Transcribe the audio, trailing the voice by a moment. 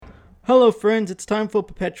Hello friends, it's time for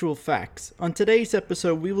Perpetual Facts. On today's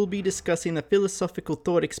episode, we will be discussing the philosophical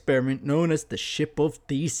thought experiment known as the Ship of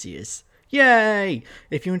Theseus. Yay!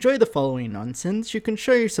 If you enjoy the following nonsense, you can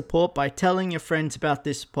show your support by telling your friends about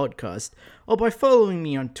this podcast, or by following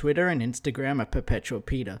me on Twitter and Instagram at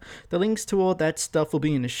PerpetualPeter. The links to all that stuff will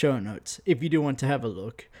be in the show notes, if you do want to have a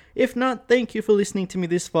look. If not, thank you for listening to me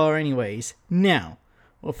this far anyways. Now,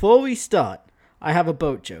 before we start, I have a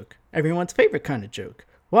boat joke. Everyone's favorite kind of joke.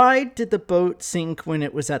 Why did the boat sink when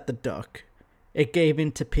it was at the dock? It gave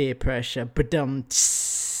in to peer pressure. Badum.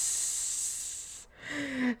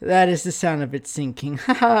 That is the sound of it sinking.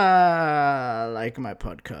 Haha, like my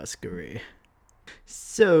podcast career.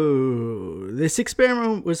 So, this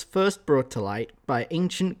experiment was first brought to light by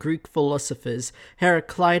ancient Greek philosophers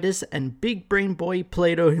Heraclitus and big brain boy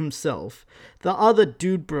Plato himself. The other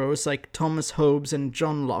dude bros like Thomas Hobbes and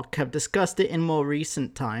John Locke have discussed it in more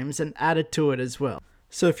recent times and added to it as well.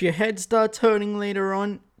 So if your head starts hurting later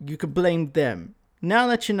on, you could blame them. Now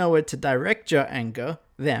that you know where to direct your anger,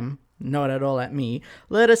 them, not at all at me,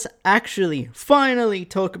 let us actually, finally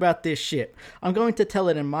talk about this shit. I'm going to tell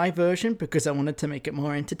it in my version because I wanted to make it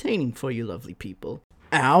more entertaining for you lovely people.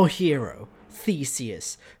 Our hero,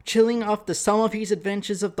 Theseus, chilling after some of his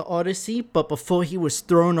adventures of the Odyssey, but before he was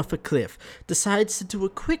thrown off a cliff, decides to do a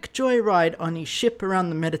quick joyride on his ship around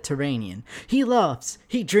the Mediterranean. He laughs,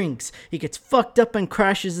 he drinks, he gets fucked up and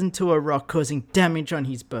crashes into a rock, causing damage on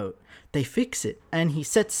his boat. They fix it, and he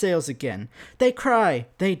sets sails again. They cry,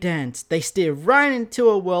 they dance, they steer right into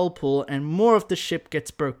a whirlpool, and more of the ship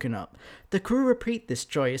gets broken up. The crew repeat this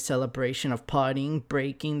joyous celebration of partying,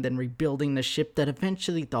 breaking, then rebuilding the ship that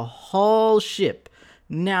eventually the whole ship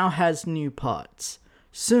now has new parts.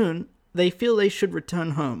 Soon, they feel they should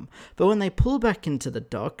return home, but when they pull back into the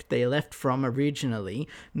dock they left from originally,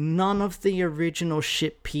 none of the original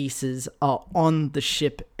ship pieces are on the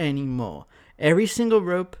ship anymore. Every single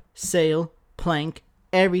rope, sail, plank,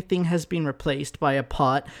 everything has been replaced by a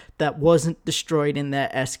part that wasn't destroyed in their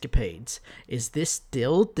escapades. Is this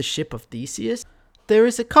still the Ship of Theseus? There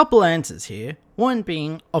is a couple answers here. One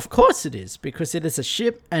being, of course it is, because it is a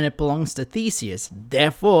ship and it belongs to Theseus.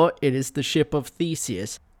 Therefore, it is the Ship of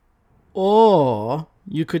Theseus. Or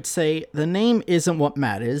you could say the name isn't what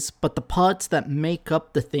matters, but the parts that make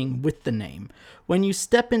up the thing with the name. When you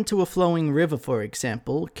step into a flowing river, for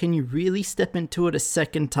example, can you really step into it a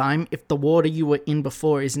second time if the water you were in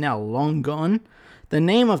before is now long gone? The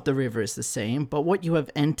name of the river is the same, but what you have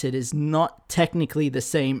entered is not technically the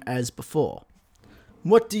same as before.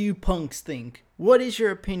 What do you punks think? What is your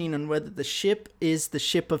opinion on whether the ship is the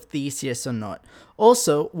Ship of Theseus or not?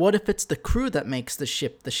 Also, what if it's the crew that makes the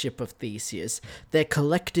Ship of Theseus? Their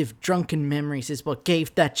collective drunken memories is what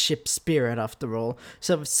gave that ship spirit after all.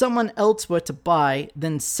 So if someone else were to buy,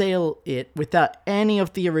 then sail it without any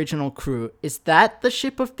of the original crew, is that the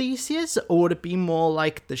Ship of Theseus? Or would it be more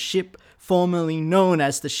like the ship formerly known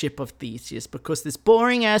as the Ship of Theseus, because this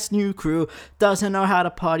boring ass new crew doesn't know how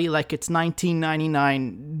to party like it's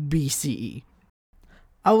 1999 BCE.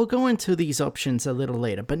 I will go into these options a little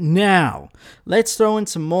later, but now, let's throw in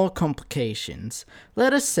some more complications.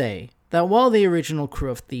 Let us say that while the original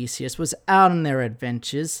crew of Theseus was out on their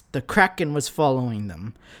adventures, the Kraken was following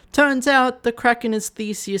them. Turns out, the Kraken is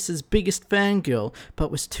Theseus's biggest fangirl,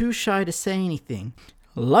 but was too shy to say anything.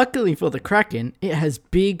 Luckily for the Kraken, it has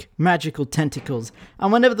big magical tentacles,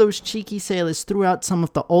 and whenever those cheeky sailors threw out some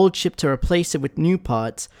of the old ship to replace it with new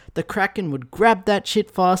parts, the Kraken would grab that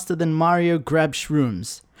shit faster than Mario grabs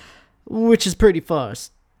shrooms. Which is pretty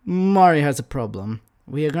fast. Mario has a problem.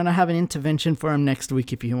 We are gonna have an intervention for him next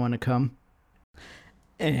week if you wanna come.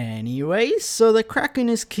 Anyway, so the Kraken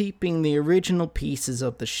is keeping the original pieces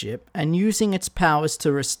of the ship and using its powers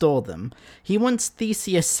to restore them. He wants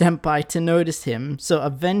Theseus Senpai to notice him, so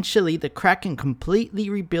eventually the Kraken completely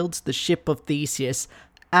rebuilds the Ship of Theseus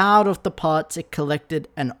out of the parts it collected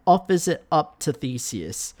and offers it up to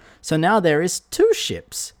Theseus. So now there is two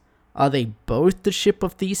ships. Are they both the Ship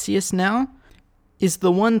of Theseus now? Is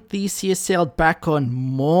the one Theseus sailed back on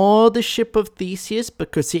more the Ship of Theseus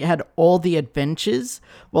because it had all the adventures,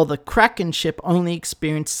 while the Kraken ship only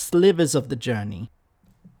experienced slivers of the journey?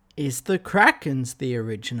 Is the Kraken's the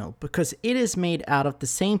original because it is made out of the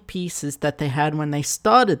same pieces that they had when they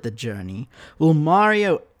started the journey? Will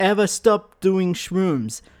Mario ever stop doing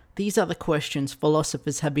shrooms? These are the questions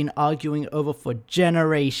philosophers have been arguing over for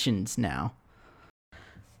generations now.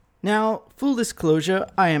 Now, full disclosure,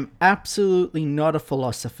 I am absolutely not a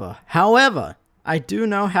philosopher. However, I do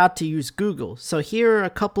know how to use Google, so here are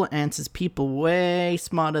a couple of answers people way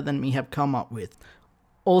smarter than me have come up with.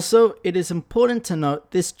 Also, it is important to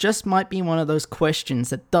note this just might be one of those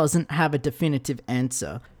questions that doesn't have a definitive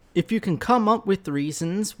answer. If you can come up with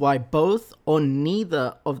reasons why both or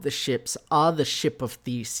neither of the ships are the ship of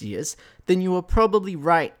Theseus, then you are probably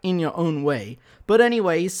right in your own way. But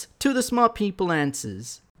anyways, to the smart people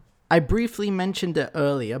answers. I briefly mentioned it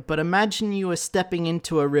earlier, but imagine you were stepping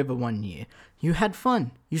into a river one year. You had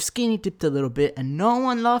fun, you skinny dipped a little bit, and no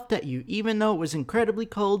one laughed at you, even though it was incredibly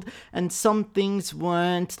cold and some things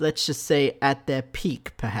weren't, let's just say, at their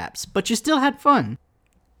peak perhaps, but you still had fun.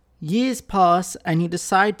 Years pass and you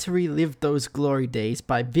decide to relive those glory days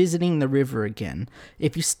by visiting the river again.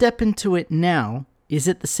 If you step into it now, is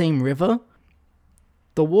it the same river?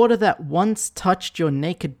 The water that once touched your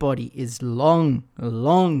naked body is long,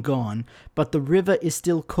 long gone, but the river is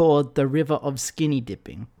still called the river of skinny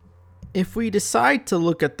dipping. If we decide to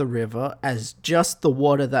look at the river as just the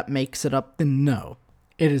water that makes it up, then no.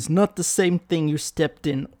 It is not the same thing you stepped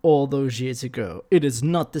in all those years ago. It is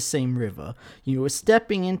not the same river. You are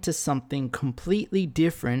stepping into something completely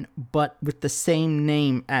different, but with the same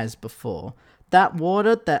name as before. That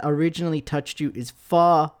water that originally touched you is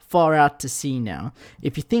far, far out to sea now.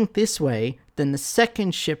 If you think this way, then the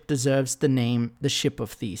second ship deserves the name the Ship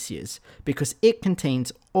of Theseus, because it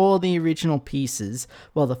contains all the original pieces,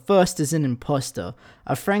 while the first is an imposter,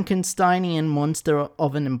 a Frankensteinian monster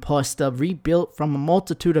of an imposter rebuilt from a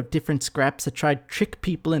multitude of different scraps that try to trick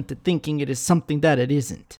people into thinking it is something that it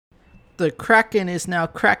isn't. The Kraken is now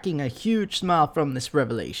cracking a huge smile from this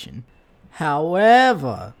revelation.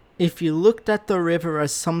 However, if you looked at the river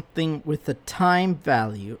as something with a time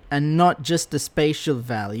value and not just a spatial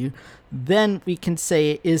value, then we can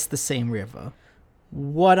say it is the same river.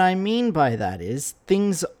 What I mean by that is,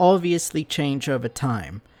 things obviously change over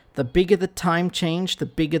time. The bigger the time change, the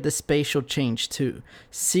bigger the spatial change too.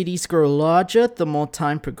 Cities grow larger the more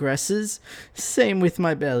time progresses. Same with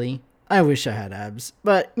my belly. I wish I had abs.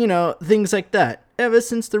 But, things like that. Ever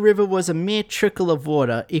since the river was a mere trickle of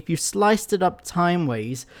water, if you sliced it up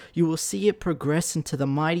time-ways, you will see it progress into the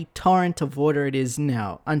mighty torrent of water it is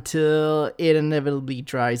now, until it inevitably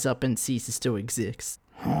dries up and ceases to exist.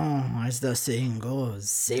 As the saying goes,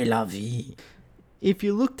 c'est la vie. If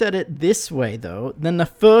you looked at it this way though, then the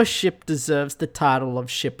first ship deserves the title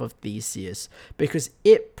of Ship of Theseus, because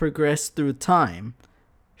it progressed through time.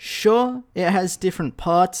 Sure, it has different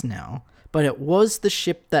parts now, but it was the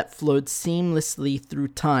ship that flowed seamlessly through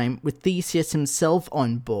time with Theseus himself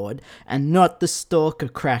on board, and not the stalker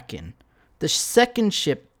Kraken. The second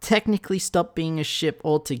ship technically stopped being a ship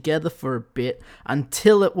altogether for a bit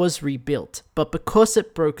until it was rebuilt, but because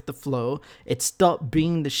it broke the flow, it stopped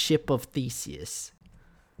being the Ship of Theseus.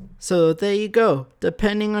 So there you go.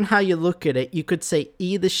 Depending on how you look at it, you could say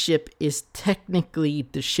either ship is technically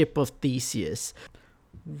the Ship of Theseus.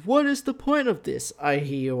 What is the point of this, I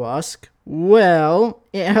hear you ask? Well,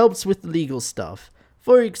 it helps with legal stuff.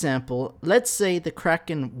 For example, let's say the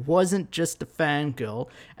Kraken wasn't just a fangirl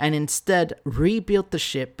and instead rebuilt the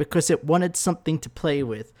ship because it wanted something to play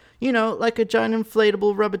with. Like a giant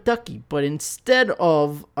inflatable rubber ducky, but instead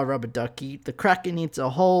of a rubber ducky, the Kraken needs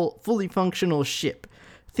a whole, fully functional ship.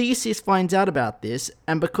 Theseus finds out about this,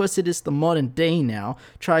 and because it is the modern day now,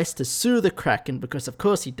 tries to sue the Kraken, because of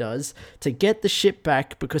course he does, to get the ship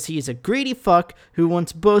back because he is a greedy fuck who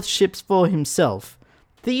wants both ships for himself.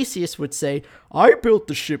 Theseus would say, I built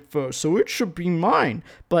the ship first, so it should be mine.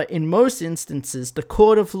 But in most instances, the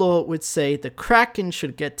court of law would say the Kraken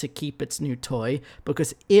should get to keep its new toy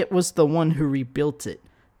because it was the one who rebuilt it.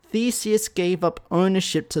 Theseus gave up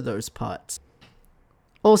ownership to those parts.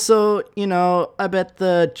 Also, I bet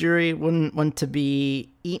the jury wouldn't want to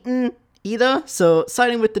be eaten either, so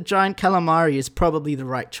siding with the giant calamari is probably the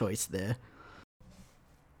right choice there.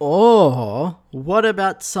 Or, what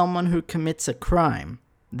about someone who commits a crime,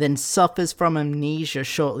 then suffers from amnesia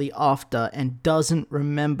shortly after and doesn't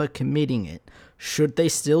remember committing it? Should they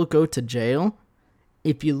still go to jail?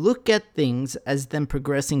 If you look at things as them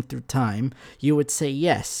progressing through time, you would say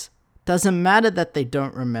yes. Doesn't matter that they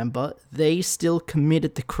don't remember, they still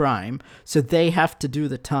committed the crime, so they have to do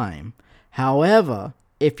the time. However,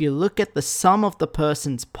 if you look at the sum of the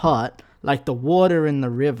person's part, like the water in the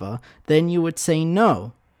river, then you would say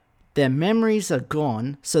no. Their memories are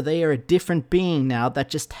gone, so they are a different being now that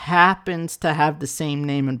just happens to have the same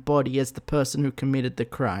name and body as the person who committed the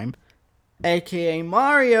crime. AKA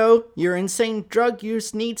Mario, your insane drug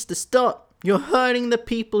use needs to stop. You're hurting the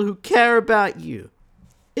people who care about you.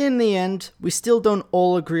 In the end, we still don't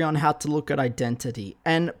all agree on how to look at identity,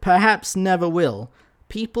 and perhaps never will.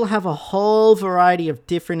 People have a whole variety of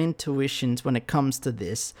different intuitions when it comes to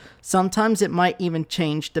this. Sometimes it might even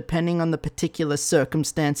change depending on the particular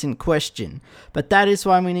circumstance in question, but that is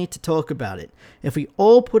why we need to talk about it. If we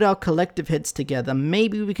all put our collective heads together,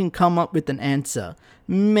 maybe we can come up with an answer.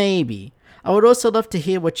 Maybe. I would also love to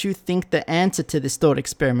hear what you think the answer to this thought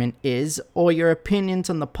experiment is, or your opinions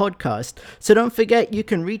on the podcast. So don't forget, you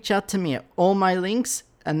can reach out to me at all my links,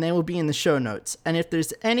 and they will be in the show notes. And if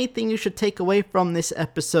there's anything you should take away from this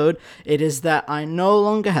episode, it is that I no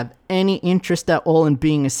longer have any interest at all in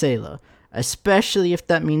being a sailor, especially if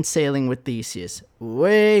that means sailing with Theseus.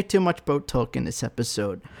 Way too much boat talk in this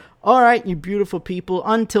episode. Alright, you beautiful people,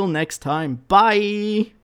 until next time,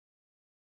 bye!